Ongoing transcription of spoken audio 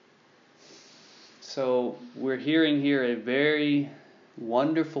So we're hearing here a very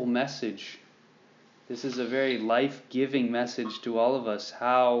wonderful message. This is a very life-giving message to all of us,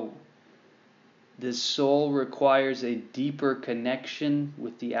 how the soul requires a deeper connection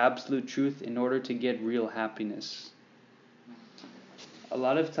with the absolute truth in order to get real happiness. A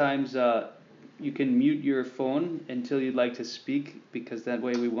lot of times you can mute your phone until you'd like to speak, because that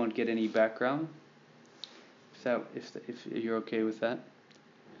way we won't get any background. If you're okay with that,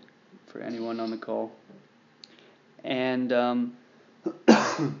 for anyone on the call. And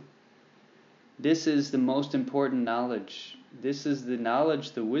this is the most important knowledge. This is the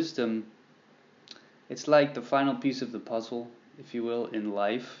knowledge, the wisdom. It's like the final piece of the puzzle, if you will, in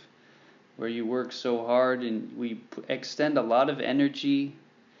life, where you work so hard and we extend a lot of energy.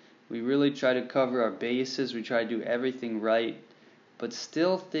 We really try to cover our bases. We try to do everything right. But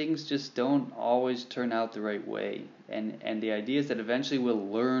still things just don't always turn out the right way. And the idea is that eventually we'll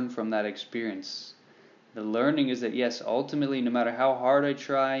learn from that experience. The learning is that, yes, ultimately, no matter how hard I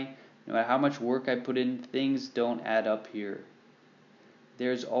try, no matter how much work I put in, things don't add up here.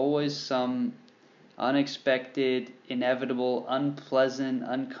 There's always some unexpected, inevitable, unpleasant,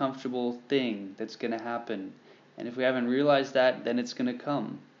 uncomfortable thing that's going to happen. And if we haven't realized that, then it's going to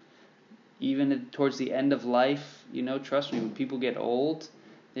come. Even towards the end of life, trust me, when people get old,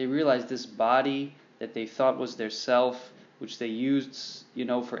 they realize this body that they thought was their self, which they used,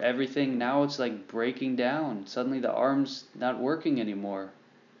 for everything, now it's like breaking down. Suddenly the arm's not working anymore.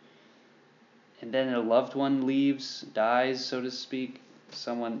 And then a loved one leaves, dies, so to speak.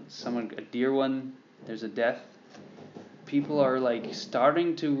 Someone, a dear one, there's a death. People are like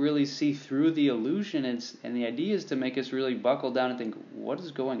starting to really see through the illusion, and the idea is to make us really buckle down and think, what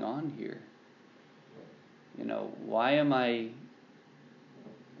is going on here? Why am I...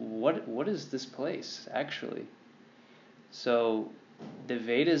 What is this place, actually? So the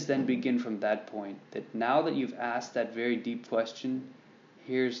Vedas then begin from that point, that now that you've asked that very deep question,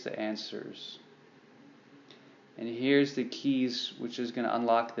 here's the answers. And here's the keys which is going to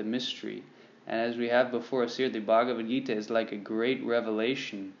unlock the mystery. And as we have before us here, the Bhagavad Gita is like a great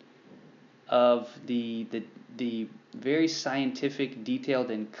revelation of the very scientific,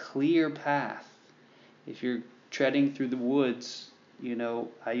 detailed, and clear path. If you're treading through the woods,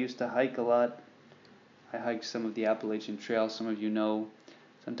 I used to hike a lot. I hiked some of the Appalachian Trail, some of you know.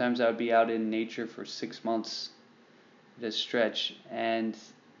 Sometimes I would be out in nature for 6 months at a stretch, and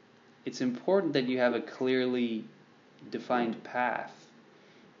it's important that you have a clearly defined path.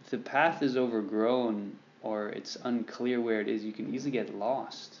 If the path is overgrown or it's unclear where it is, you can easily get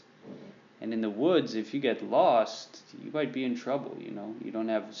lost. And in the woods, if you get lost, you might be in trouble, You don't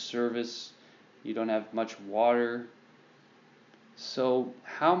have service, you don't have much water. So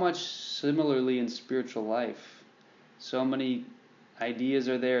how much similarly in spiritual life? So many ideas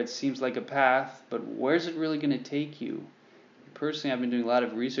are there, it seems like a path, but where's it really going to take you? Personally, I've been doing a lot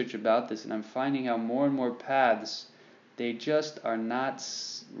of research about this, and I'm finding how more and more paths, they just are not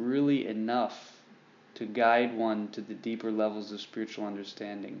really enough to guide one to the deeper levels of spiritual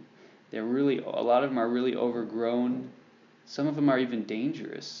understanding. A lot of them are really overgrown. Some of them are even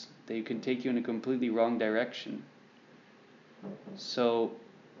dangerous. They can take you in a completely wrong direction. So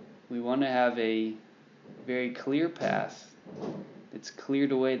we want to have a very clear path. It's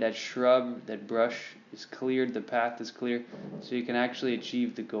cleared away, that shrub, that brush is cleared, the path is clear, so you can actually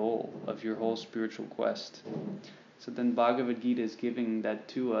achieve the goal of your whole spiritual quest. So then Bhagavad Gita is giving that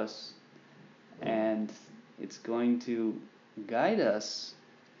to us, and it's going to guide us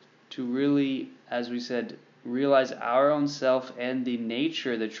to really, as we said, realize our own self and the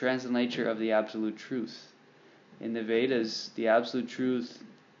transcendental nature of the absolute truth. In the Vedas, the absolute truth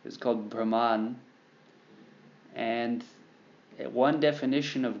is called Brahman, and one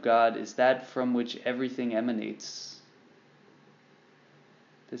definition of God is that from which everything emanates.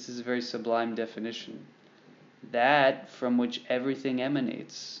 This is a very sublime definition. That from which everything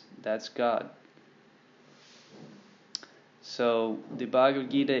emanates, that's God. So the Bhagavad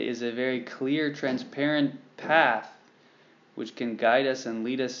Gita is a very clear, transparent path which can guide us and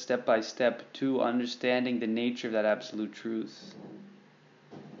lead us step by step to understanding the nature of that absolute truth.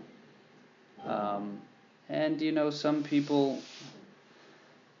 And some people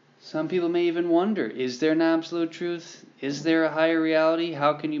may even wonder, is there an absolute truth? Is there a higher reality?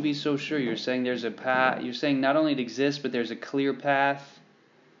 How can you be so sure? You're saying there's a path. You're saying not only it exists, but there's a clear path.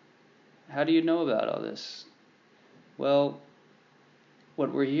 How do you know about all this? Well,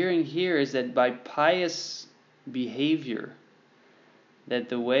 what we're hearing here is that by pious behavior, that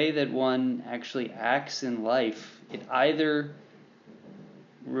the way that one actually acts in life, it either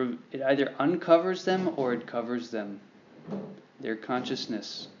uncovers them or it covers them, their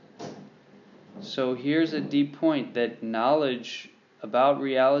consciousness. So here's a deep point, that knowledge about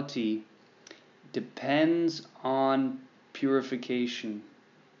reality depends on purification.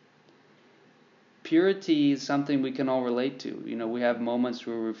 Purity is something we can all relate to. We have moments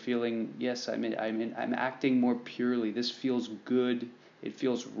where we're feeling, yes, I'm acting more purely. This feels good. It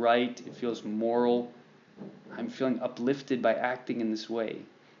feels right. It feels moral. I'm feeling uplifted by acting in this way.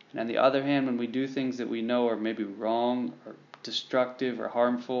 And on the other hand, when we do things that we know are maybe wrong or destructive or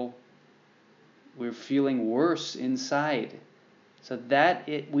harmful, we're feeling worse inside. So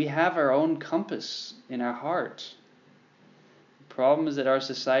we have our own compass in our heart. The problem is that our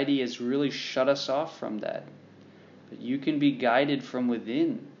society has really shut us off from that. But you can be guided from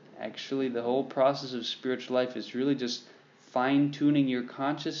within. Actually, the whole process of spiritual life is really just fine-tuning your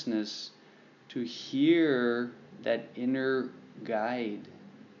consciousness to hear that inner guide,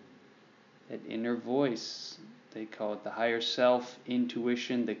 that inner voice. They call it the higher self,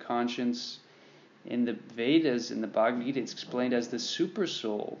 intuition, the conscience. In the Vedas, in the Bhagavad Gita, it's explained as the super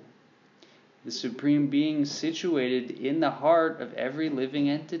soul, the supreme being situated in the heart of every living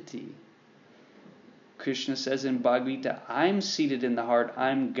entity. Krishna says in Bhagavad Gita, I'm seated in the heart,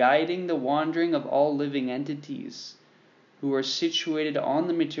 I'm guiding the wandering of all living entities who are situated on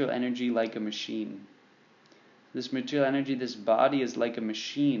the material energy like a machine. This material energy, this body, is like a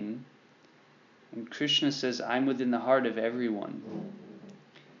machine. And Krishna says, I'm within the heart of everyone.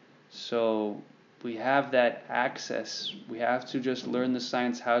 So we have that access. We have to just learn the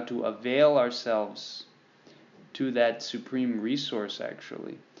science how to avail ourselves to that supreme resource,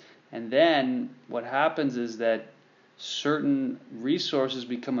 actually. And then what happens is that certain resources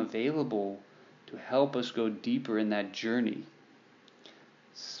become available to help us go deeper in that journey.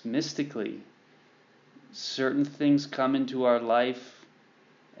 Mystically, certain things come into our life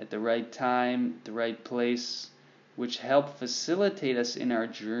at the right time, the right place, which help facilitate us in our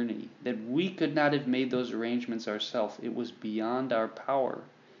journey, that we could not have made those arrangements ourselves. It was beyond our power,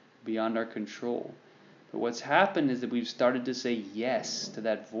 beyond our control. But what's happened is that we've started to say yes to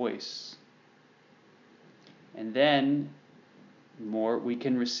that voice. And then we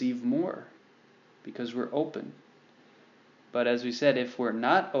can receive more because we're open. But as we said, if we're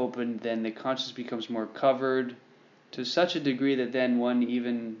not open, then the consciousness becomes more covered to such a degree that then one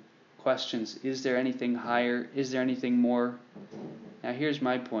even questions, is there anything higher? Is there anything more? Now here's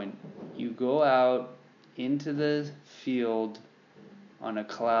my point. You go out into the field on a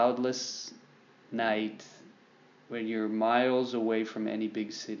cloudless night when you're miles away from any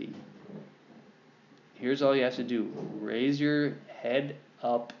big city. Here's all you have to do. Raise your head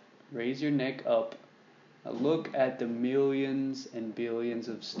up, raise your neck up. Now look at the millions and billions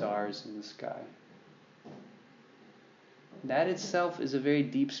of stars in the sky. That itself is a very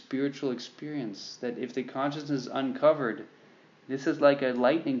deep spiritual experience, that if the consciousness is uncovered, this is like a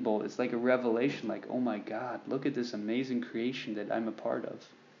lightning bolt. It's like a revelation, like, oh my God, look at this amazing creation that I'm a part of.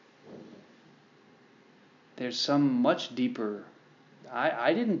 There's some much deeper.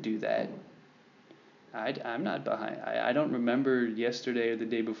 I didn't do that. I'm not behind. I don't remember yesterday or the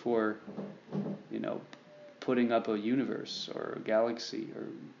day before, putting up a universe or a galaxy or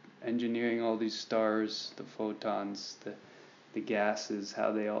engineering all these stars, the photons, the gases, how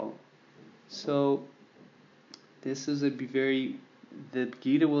they all. So this is the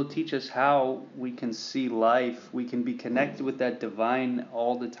Gita will teach us how we can see life. We can be connected with that divine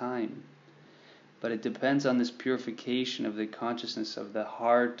all the time. But it depends on this purification of the consciousness of the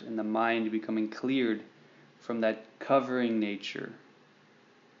heart and the mind becoming cleared from that covering nature.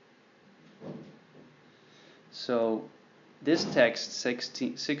 So this text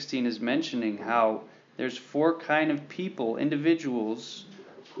 16 is mentioning how there's 4 kind of people, individuals,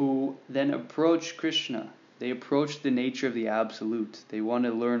 who then approach Krishna. They approach the nature of the Absolute. They want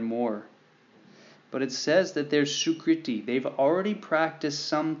to learn more. But it says that there's Sukriti. They've already practiced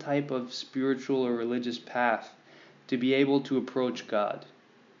some type of spiritual or religious path to be able to approach God.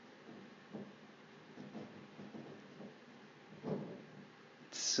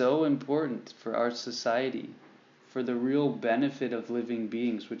 It's so important for our society, for the real benefit of living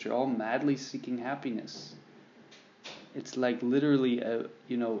beings, which are all madly seeking happiness. It's like literally a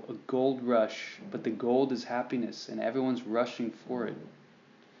gold rush, but the gold is happiness, and everyone's rushing for it.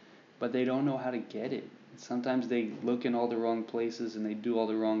 But they don't know how to get it. Sometimes they look in all the wrong places and they do all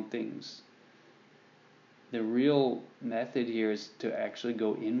the wrong things. The real method here is to actually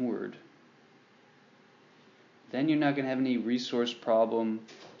go inward. Then you're not going to have any resource problem.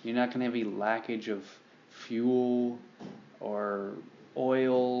 You're not going to have any lackage of fuel or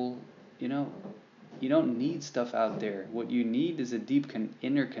oil. You don't need stuff out there. What you need is a deep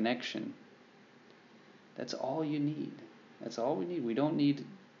inner connection. That's all you need. That's all we need. We don't need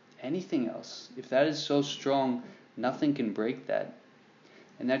anything else. If that is so strong, nothing can break that.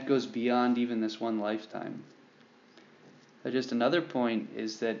 And that goes beyond even this one lifetime. But just another point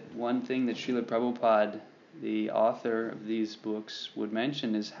is that one thing that Srila Prabhupada, the author of these books, would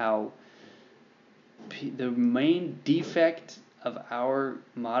mention is how the main defect of our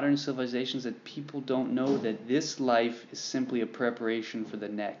modern civilization is that people don't know that this life is simply a preparation for the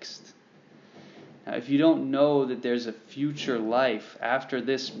next. Now, if you don't know that there's a future life after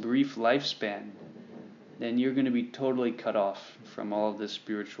this brief lifespan, then you're going to be totally cut off from all of this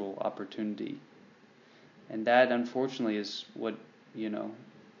spiritual opportunity. And that, unfortunately, is what,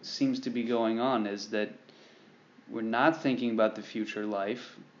 seems to be going on, is that we're not thinking about the future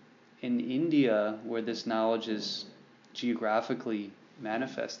life. In India, where this knowledge is geographically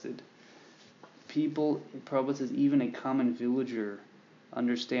manifested, people, Prabhupada says, even a common villager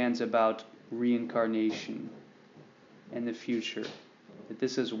understands about reincarnation and the future, that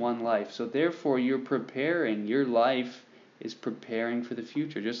this is one life. So therefore your life is preparing for the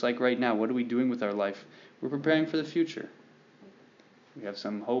future. Just like right now, what are we doing with our life? We're preparing for the future. We have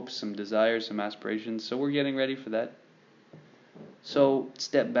some hopes, some desires, some aspirations, so we're getting ready for that. So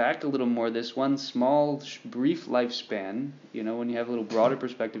step back a little more. This one small, brief lifespan, when you have a little broader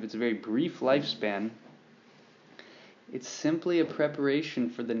perspective, it's a very brief lifespan. It's simply a preparation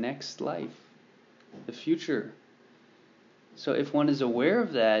for the next life, the future. So if one is aware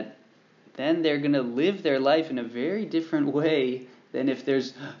of that, then they're going to live their life in a very different way than if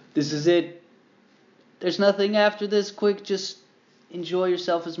this is it, there's nothing after this, quick, just enjoy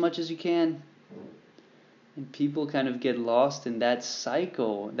yourself as much as you can. And people kind of get lost in that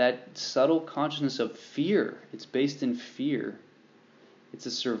cycle, that subtle consciousness of fear. It's based in fear. It's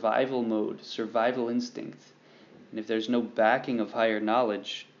a survival mode, survival instinct. And if there's no backing of higher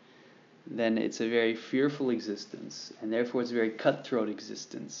knowledge, then it's a very fearful existence, and therefore it's a very cutthroat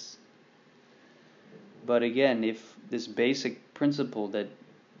existence. But again, if this basic principle that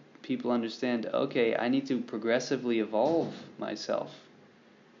people understand, okay, I need to progressively evolve myself.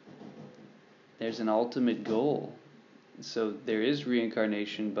 There's an ultimate goal. So there is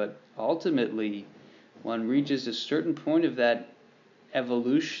reincarnation, but ultimately one reaches a certain point of that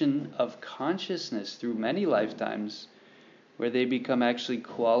evolution of consciousness through many lifetimes where they become actually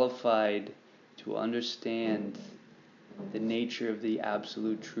qualified to understand the nature of the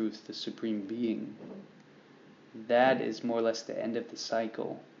absolute truth, the supreme being. That is more or less the end of the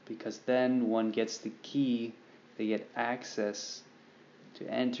cycle, because then one gets the key, they get access to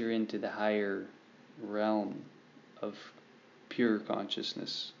enter into the higher realm of pure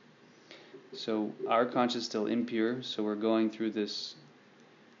consciousness. So our consciousness is still impure, so we're going through this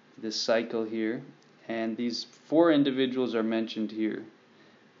cycle here, and these 4 individuals are mentioned here: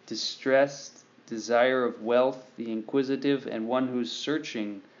 distressed, desire of wealth, the inquisitive, and one who's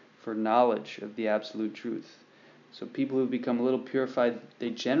searching for knowledge of the absolute truth. So people who become a little purified, they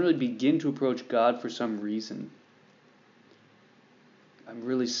generally begin to approach God for some reason. I'm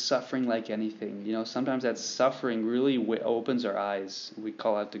really suffering like anything. Sometimes that suffering really opens our eyes. We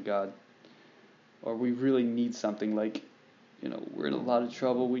call out to God. Or we really need something like, we're in a lot of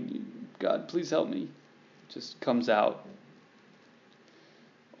trouble. We need, God, please help me. It just comes out.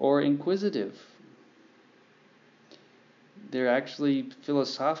 Or inquisitive. They're actually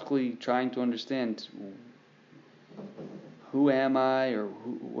philosophically trying to understand, who am I, or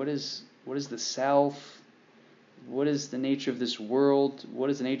what is the self? What is the nature of this world? What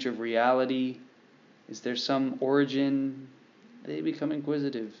is the nature of reality? Is there some origin? They become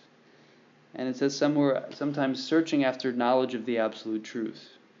inquisitive. And it says sometimes searching after knowledge of the absolute truth.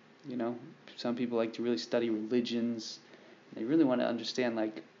 Some people like to really study religions. They really want to understand,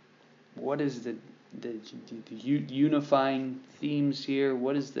 what is the unifying themes here?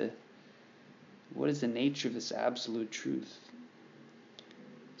 What is the nature of this absolute truth?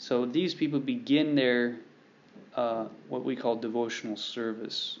 So these people begin their what we call devotional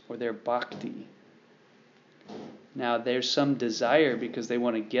service, or their bhakti. Now there's some desire because they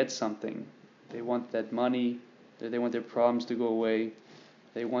want to get something. They want that money, they want their problems to go away,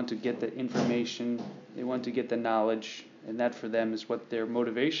 they want to get the information, they want to get the knowledge, and that for them is what their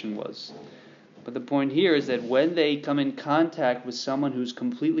motivation was. But the point here is that when they come in contact with someone who's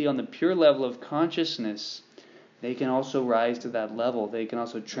completely on the pure level of consciousness, they can also rise to that level. They can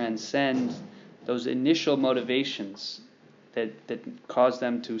also transcend those initial motivations that cause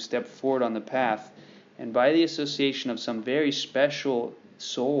them to step forward on the path. And by the association of some very special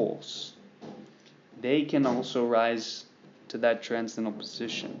souls, they can also rise to that transcendental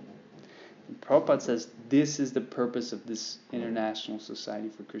position. And Prabhupada says this is the purpose of this International Society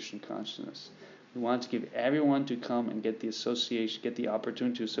for Krishna Consciousness. We want to give everyone to come and get the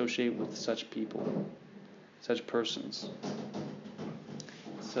opportunity to associate with such people, such persons.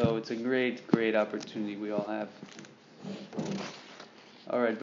 So it's a great, great opportunity we all have. All right.